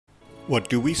What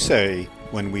do we say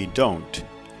when we don't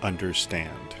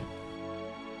understand?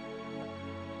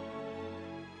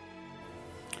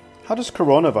 How does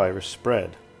coronavirus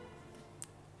spread?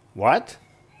 What?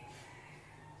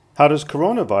 How does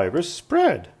coronavirus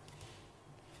spread?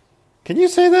 Can you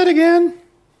say that again?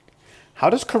 How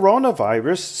does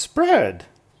coronavirus spread?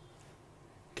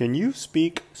 Can you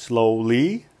speak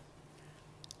slowly?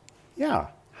 Yeah,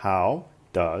 how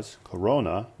does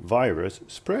coronavirus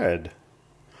spread?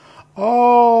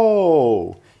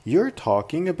 Oh, you're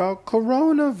talking about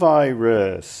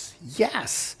coronavirus.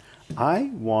 Yes,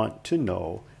 I want to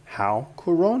know how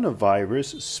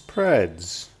coronavirus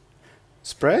spreads.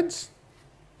 Spreads?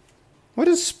 What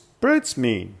does spreads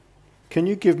mean? Can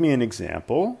you give me an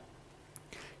example?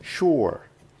 Sure.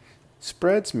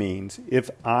 Spreads means if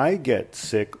I get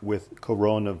sick with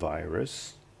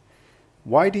coronavirus,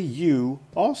 why do you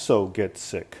also get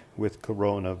sick with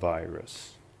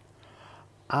coronavirus?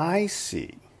 I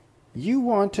see. You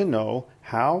want to know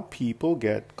how people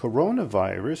get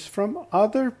coronavirus from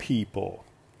other people.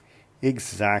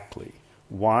 Exactly.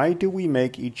 Why do we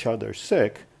make each other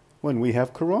sick when we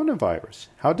have coronavirus?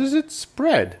 How does it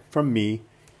spread from me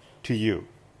to you?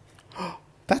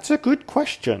 That's a good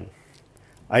question.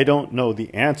 I don't know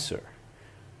the answer,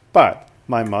 but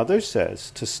my mother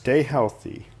says to stay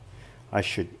healthy, I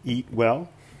should eat well,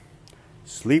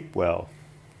 sleep well,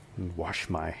 and wash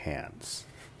my hands.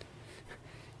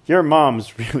 Your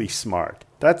mom's really smart.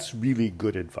 That's really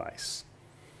good advice.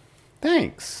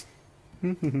 Thanks.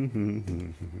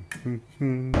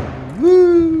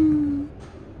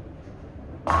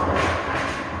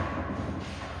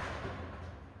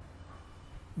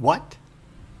 What?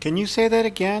 Can you say that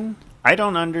again? I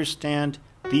don't understand.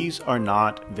 These are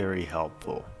not very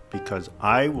helpful because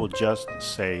I will just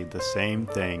say the same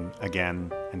thing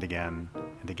again and again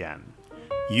and again.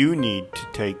 You need to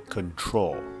take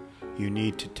control. You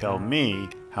need to tell me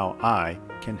how I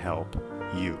can help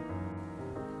you.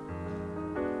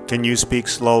 Can you speak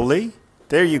slowly?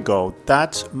 There you go.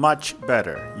 That's much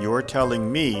better. You're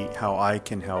telling me how I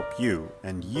can help you,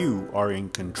 and you are in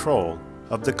control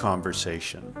of the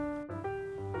conversation.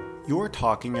 You're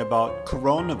talking about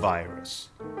coronavirus.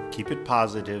 Keep it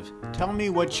positive. Tell me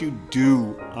what you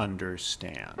do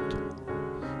understand.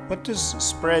 What does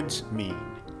spreads mean?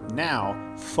 Now,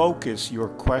 focus your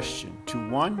question to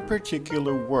one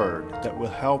particular word that will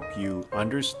help you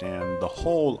understand the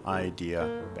whole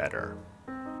idea better.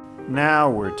 Now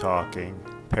we're talking.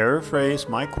 Paraphrase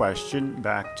my question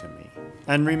back to me.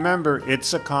 And remember,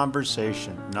 it's a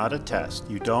conversation, not a test.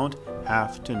 You don't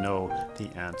have to know the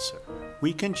answer.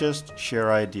 We can just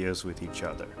share ideas with each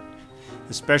other,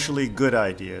 especially good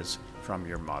ideas from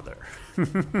your mother.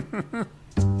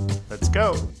 Let's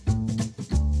go.